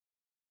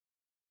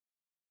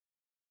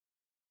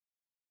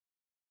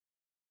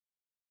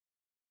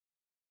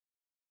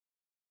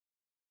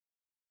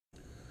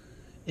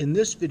In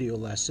this video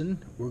lesson,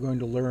 we're going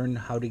to learn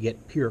how to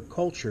get pure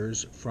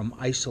cultures from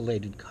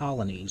isolated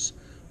colonies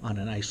on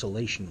an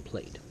isolation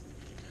plate.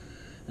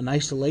 An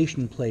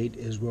isolation plate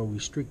is where we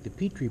streak the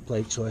Petri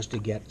plate so as to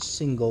get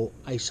single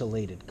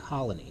isolated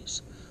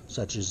colonies,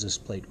 such as this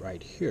plate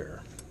right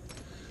here.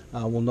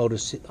 We'll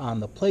notice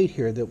on the plate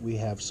here that we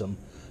have some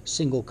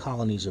single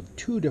colonies of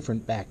two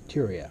different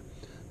bacteria.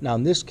 Now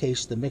in this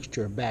case, the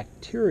mixture of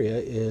bacteria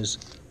is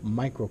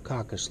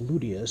Micrococcus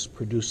luteus,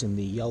 producing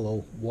the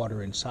yellow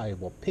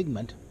water-insoluble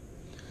pigment,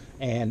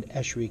 and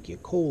Escherichia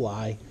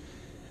coli,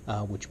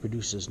 which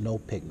produces no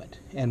pigment.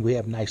 And we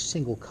have nice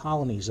single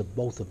colonies of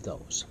both of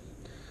those.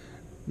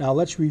 Now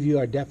let's review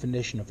our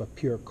definition of a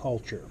pure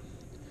culture.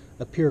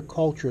 A pure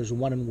culture is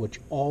one in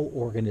which all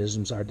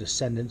organisms are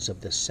descendants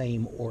of the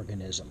same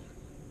organism.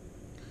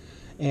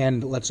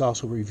 And let's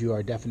also review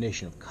our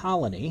definition of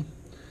colony.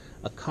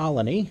 A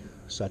colony,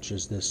 such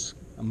as this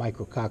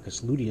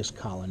Micrococcus luteus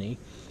colony,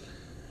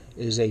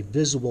 is a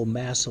visible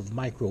mass of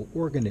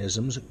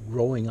microorganisms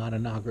growing on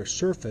an agar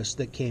surface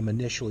that came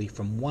initially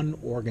from one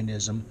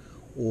organism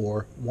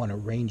or one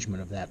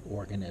arrangement of that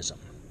organism.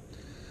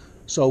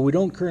 So we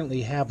don't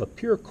currently have a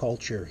pure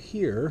culture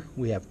here.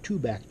 We have two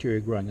bacteria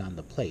growing on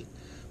the plate.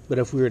 But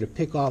if we were to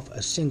pick off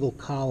a single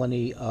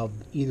colony of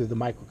either the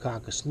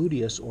Micrococcus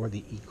luteus or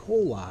the E.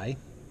 coli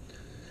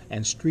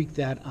and streak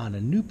that on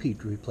a new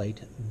Petri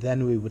plate,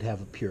 then we would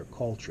have a pure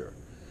culture,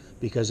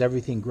 because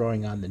everything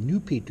growing on the new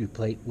Petri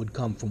plate would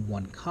come from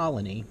one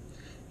colony,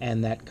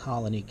 and that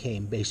colony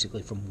came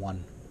basically from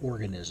one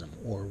organism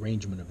or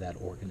arrangement of that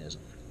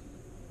organism.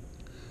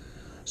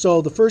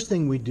 So the first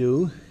thing we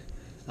do,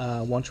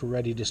 once we're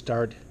ready to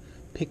start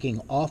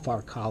picking off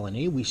our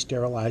colony, we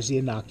sterilize the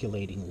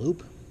inoculating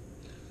loop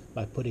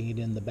by putting it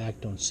in the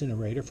Bacto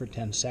incinerator for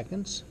 10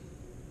 seconds.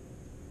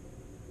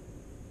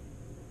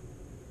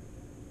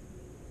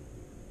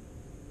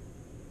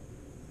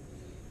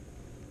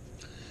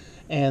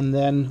 And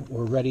then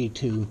we're ready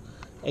to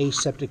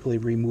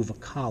aseptically remove a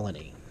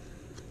colony.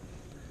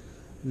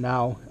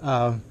 Now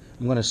I'm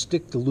going to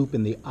stick the loop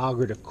in the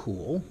agar to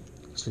cool,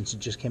 since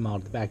it just came out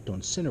of the Bacto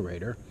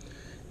incinerator,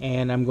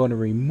 and I'm going to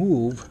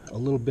remove a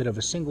little bit of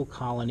a single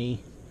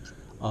colony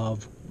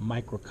of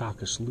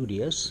Micrococcus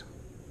luteus,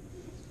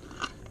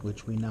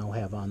 which we now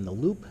have on the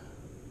loop.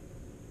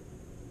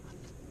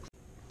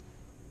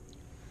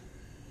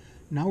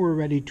 Now we're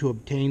ready to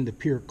obtain the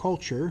pure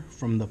culture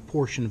from the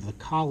portion of the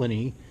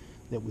colony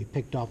that we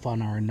picked off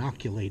on our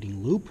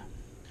inoculating loop.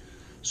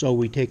 So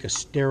we take a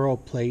sterile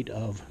plate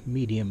of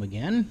medium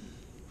again,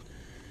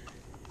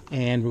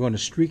 and we're going to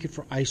streak it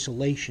for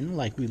isolation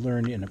like we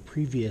learned in a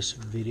previous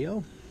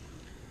video.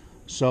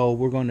 So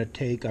we're going to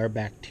take our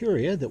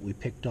bacteria that we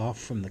picked off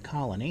from the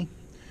colony.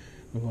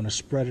 We're going to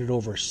spread it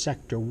over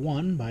sector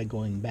 1 by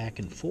going back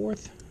and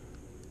forth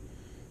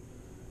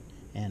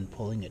and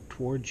pulling it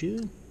towards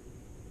you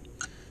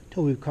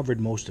until we've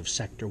covered most of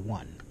sector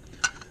 1.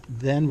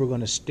 Then we're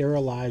going to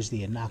sterilize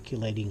the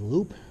inoculating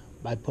loop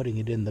by putting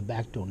it in the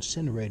Bacto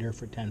incinerator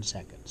for 10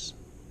 seconds.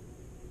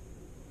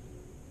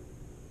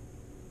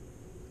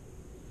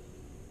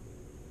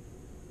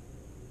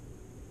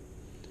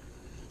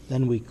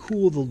 Then we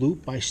cool the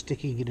loop by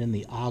sticking it in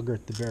the agar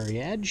at the very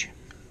edge.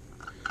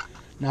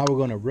 Now we're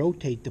going to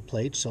rotate the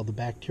plate so the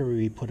bacteria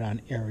we put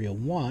on area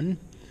 1,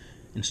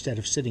 instead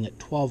of sitting at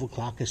 12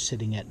 o'clock, is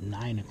sitting at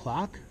 9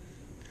 o'clock.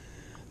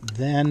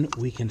 Then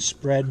we can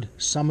spread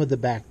some of the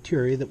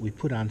bacteria that we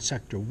put on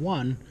sector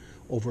 1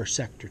 over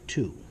sector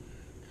 2.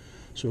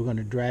 So we're going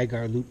to drag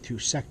our loop through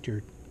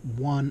sector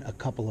 1 a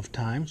couple of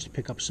times to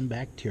pick up some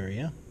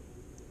bacteria.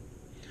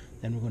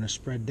 Then we're going to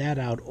spread that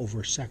out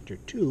over sector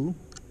 2.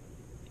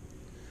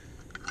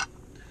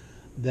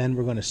 Then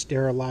we're going to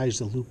sterilize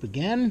the loop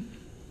again.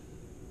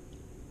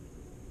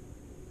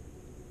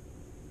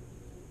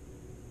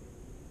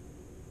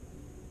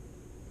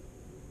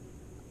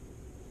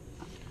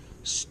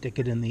 Stick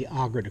it in the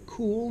agar to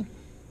cool.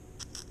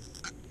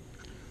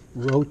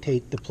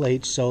 Rotate the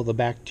plate so the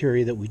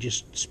bacteria that we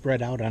just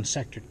spread out on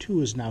sector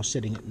 2 is now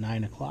sitting at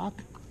 9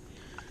 o'clock.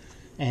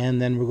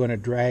 And then we're going to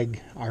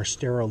drag our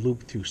sterile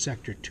loop through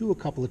sector 2 a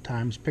couple of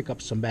times, pick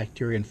up some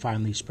bacteria, and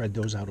finally spread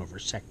those out over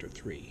sector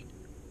 3.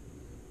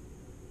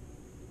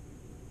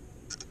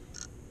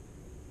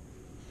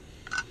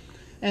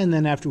 And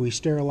then after we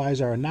sterilize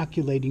our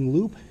inoculating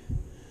loop,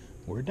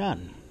 we're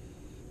done.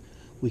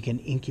 We can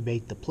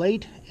incubate the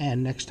plate,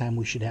 and next time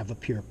we should have a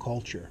pure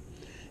culture.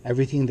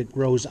 Everything that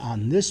grows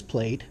on this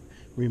plate,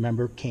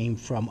 remember, came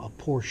from a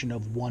portion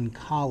of one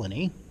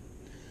colony,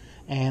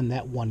 and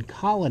that one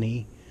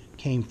colony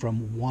came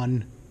from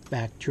one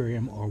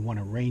bacterium or one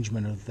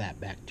arrangement of that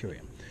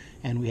bacterium.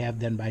 And we have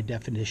then, by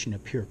definition, a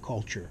pure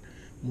culture,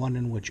 one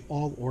in which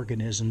all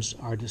organisms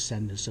are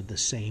descendants of the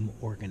same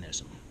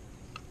organism.